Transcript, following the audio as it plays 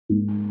You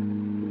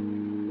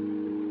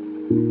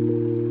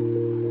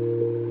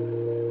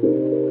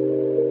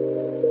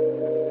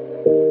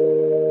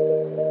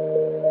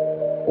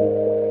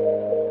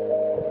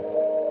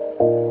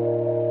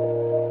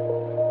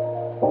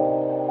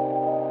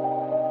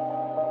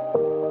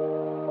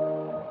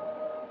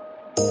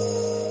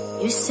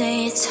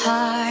say it's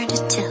hard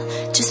to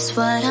tell just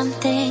what I'm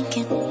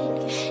thinking.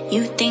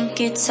 You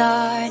think it's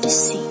hard to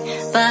see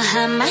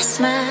behind my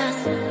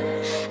smile.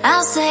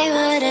 I'll say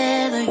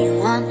whatever you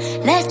want,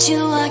 let you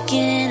walk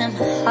in on my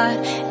heart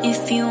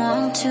if you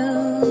want to.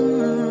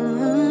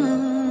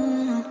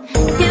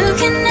 You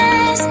can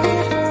ask me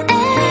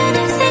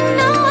anything,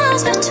 no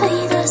walls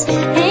between us,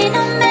 ain't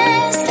no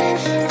mess.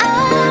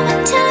 I'ma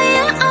tell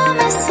you all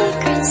my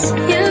secrets.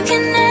 You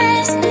can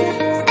ask me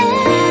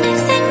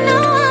anything, no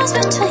walls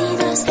between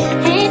us,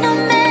 ain't no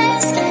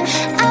mess.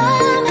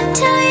 I'ma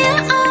tell you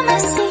all my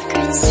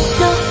secrets.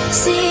 No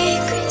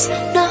secrets,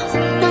 no,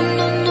 no,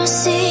 no, no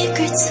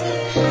secrets.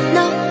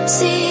 No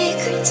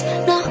secrets,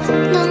 no,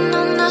 no,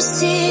 no, no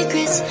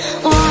secrets.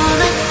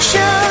 Wanna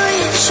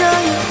show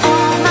you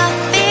all my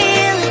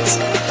feelings.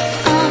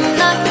 I'm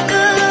not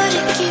good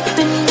at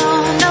keeping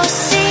no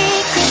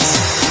secrets.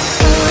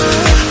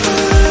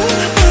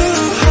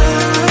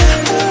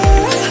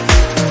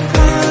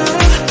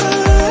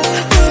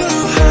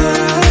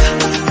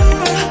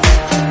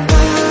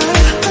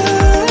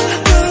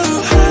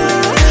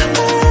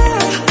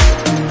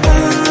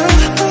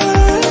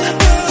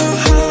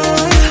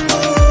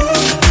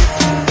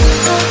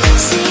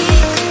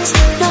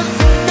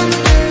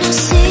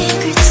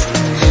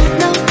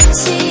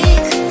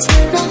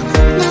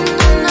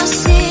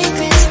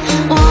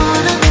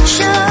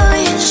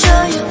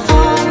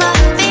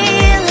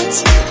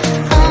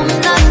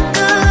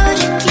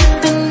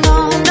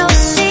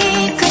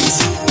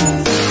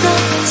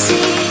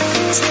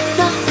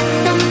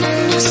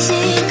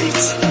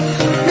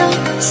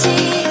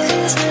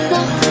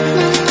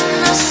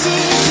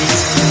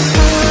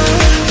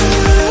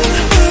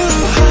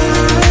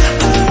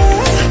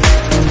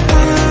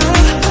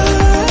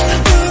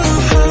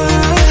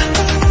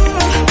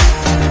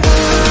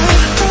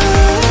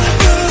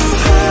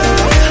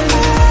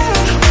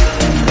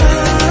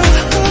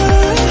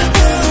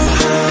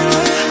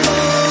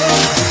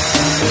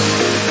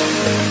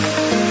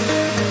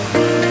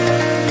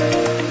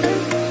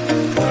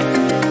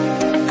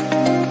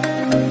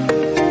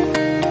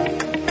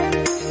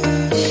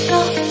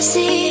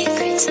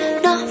 Secrets,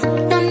 no,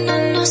 no,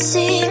 no, no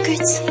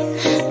secrets.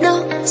 No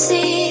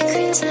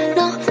secrets,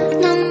 no,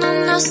 no, no,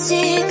 no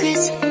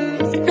secrets.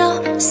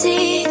 No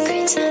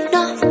secrets,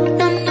 no,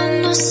 no, no,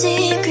 no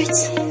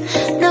secrets.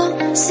 No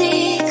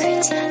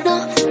secrets, no,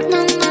 no,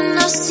 no,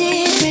 no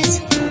secrets.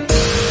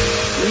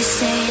 You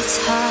say it's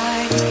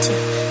hard to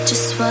tell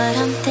just what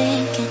I'm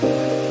thinking.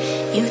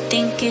 You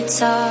think it's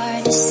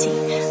hard to see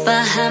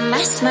behind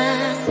my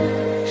smile.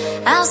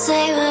 I'll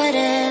say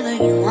whatever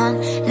you want,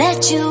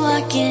 let you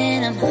walk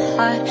in on my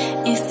heart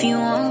if you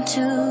want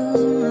to.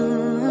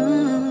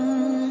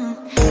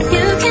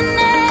 You can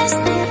ask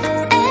me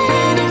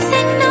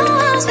anything, no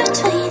walls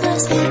between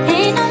us,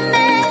 ain't no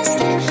mess.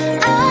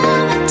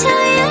 I'ma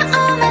tell you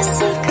all my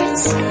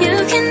secrets. You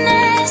can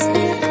ask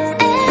me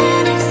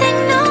anything,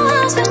 no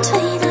walls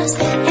between us,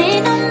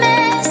 ain't no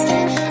mess.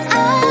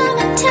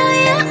 I'ma tell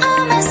you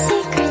all my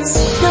secrets.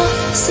 No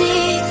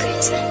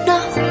secrets, no,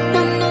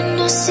 no, no,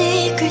 no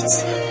secrets.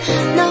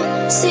 No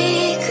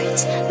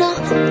secrets, no,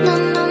 no,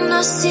 no, no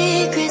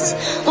secrets.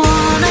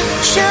 Wanna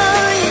show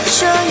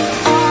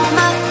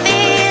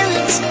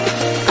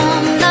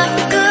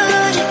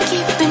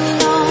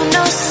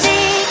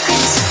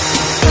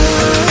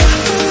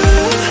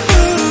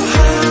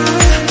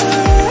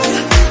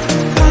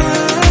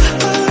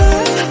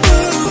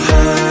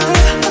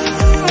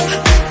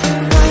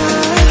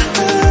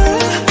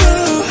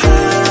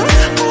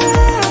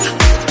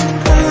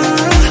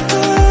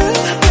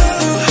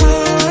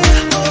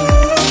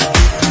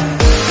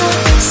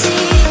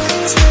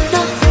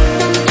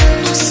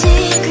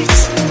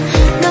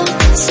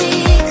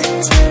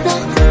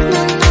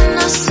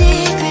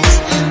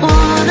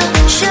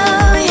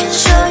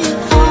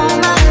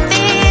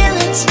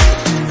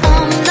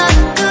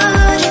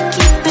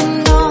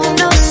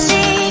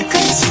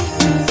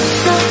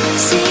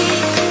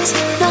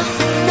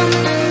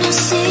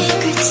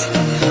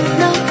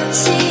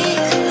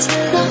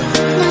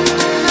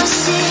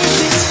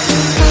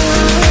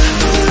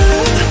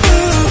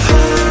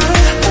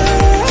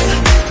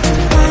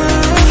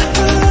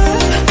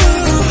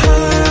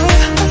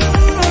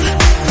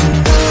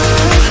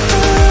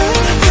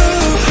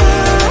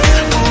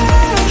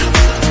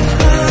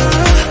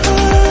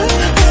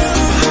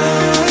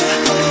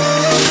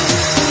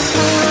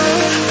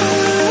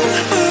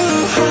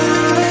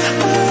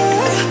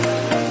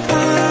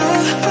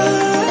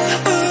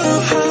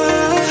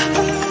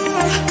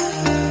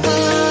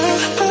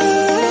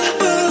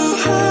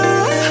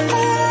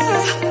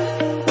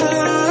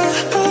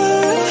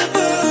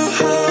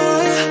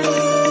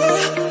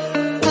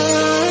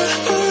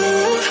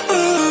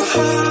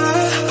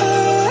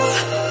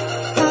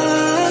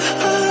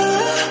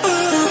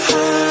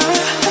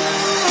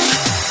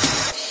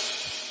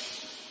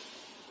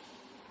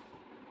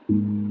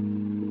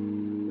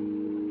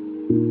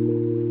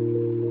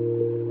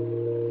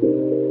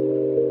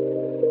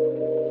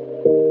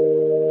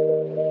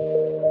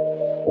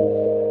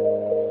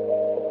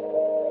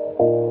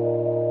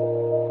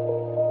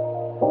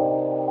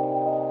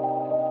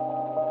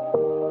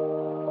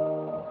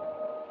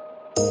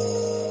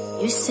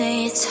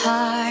say it's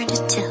hard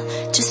to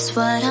tell just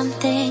what I'm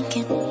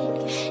thinking.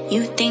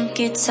 You think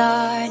it's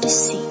hard to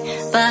see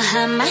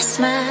behind my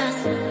smile.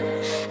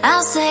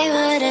 I'll say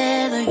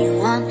whatever you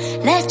want,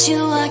 let you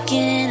walk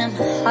into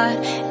my heart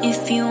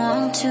if you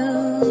want to.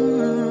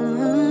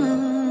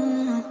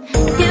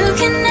 You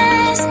can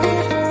ask me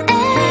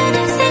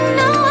anything,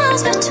 no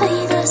walls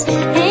between us,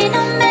 ain't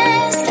no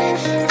mess.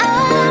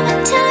 I'ma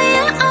tell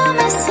you all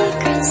my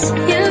secrets.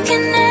 You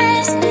can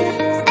ask me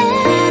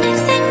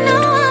anything, no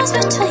walls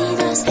between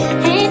us,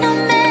 ain't no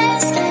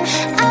mess.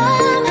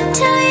 I'ma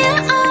tell you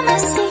all my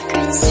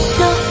secrets.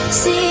 No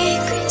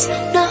secrets,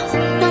 no,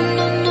 no,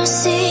 no, no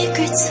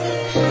secrets.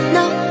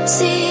 No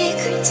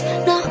secrets,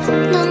 no,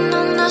 no, no,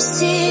 no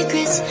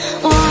secrets.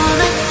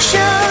 Wanna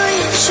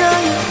show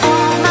you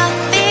all my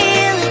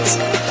feelings.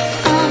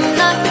 I'm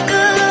not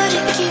good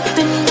at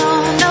keeping no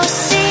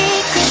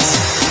secrets.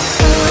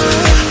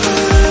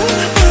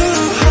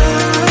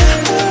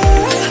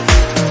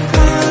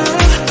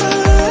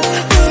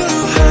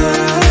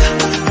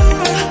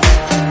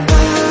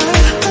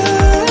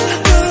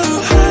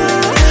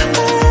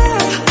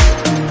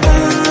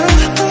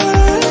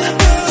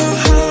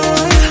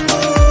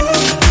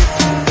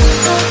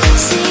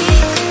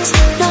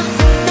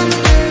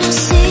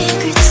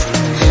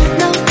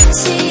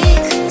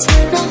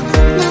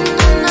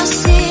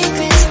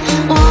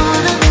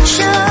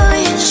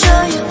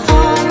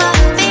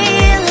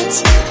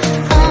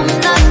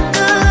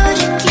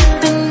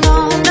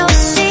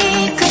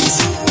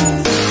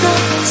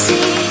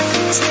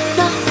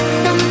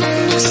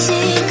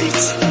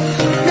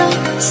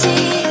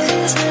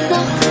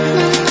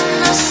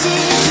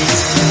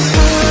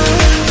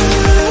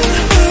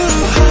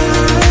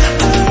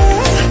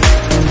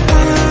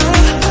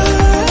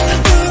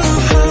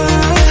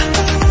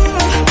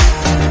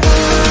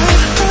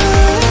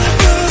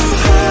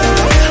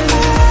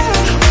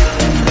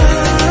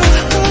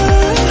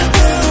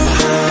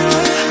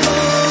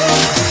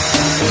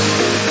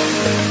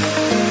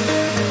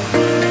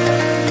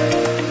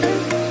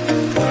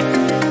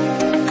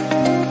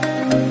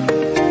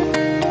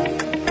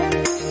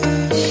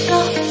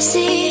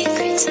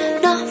 Secrets,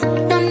 no,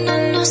 no,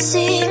 no, no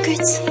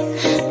secrets.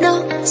 No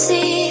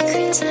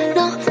secrets,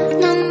 no,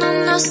 no, no,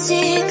 no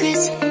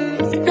secrets.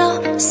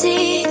 No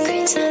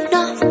secrets,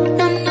 no,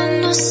 no, no,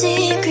 no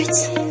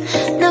secrets.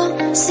 No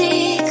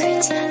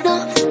secrets, no,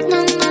 no,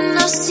 no,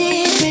 no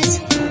secrets.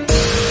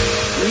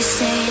 We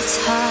say it's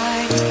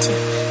hard to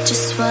tell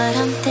just what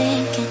I'm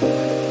thinking.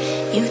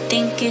 You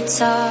think it's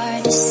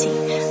hard to see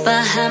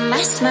behind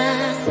my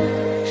smile.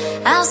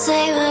 I'll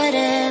say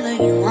whatever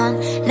you want,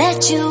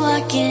 let you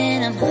walk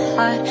into my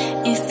heart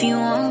if you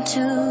want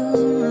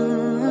to.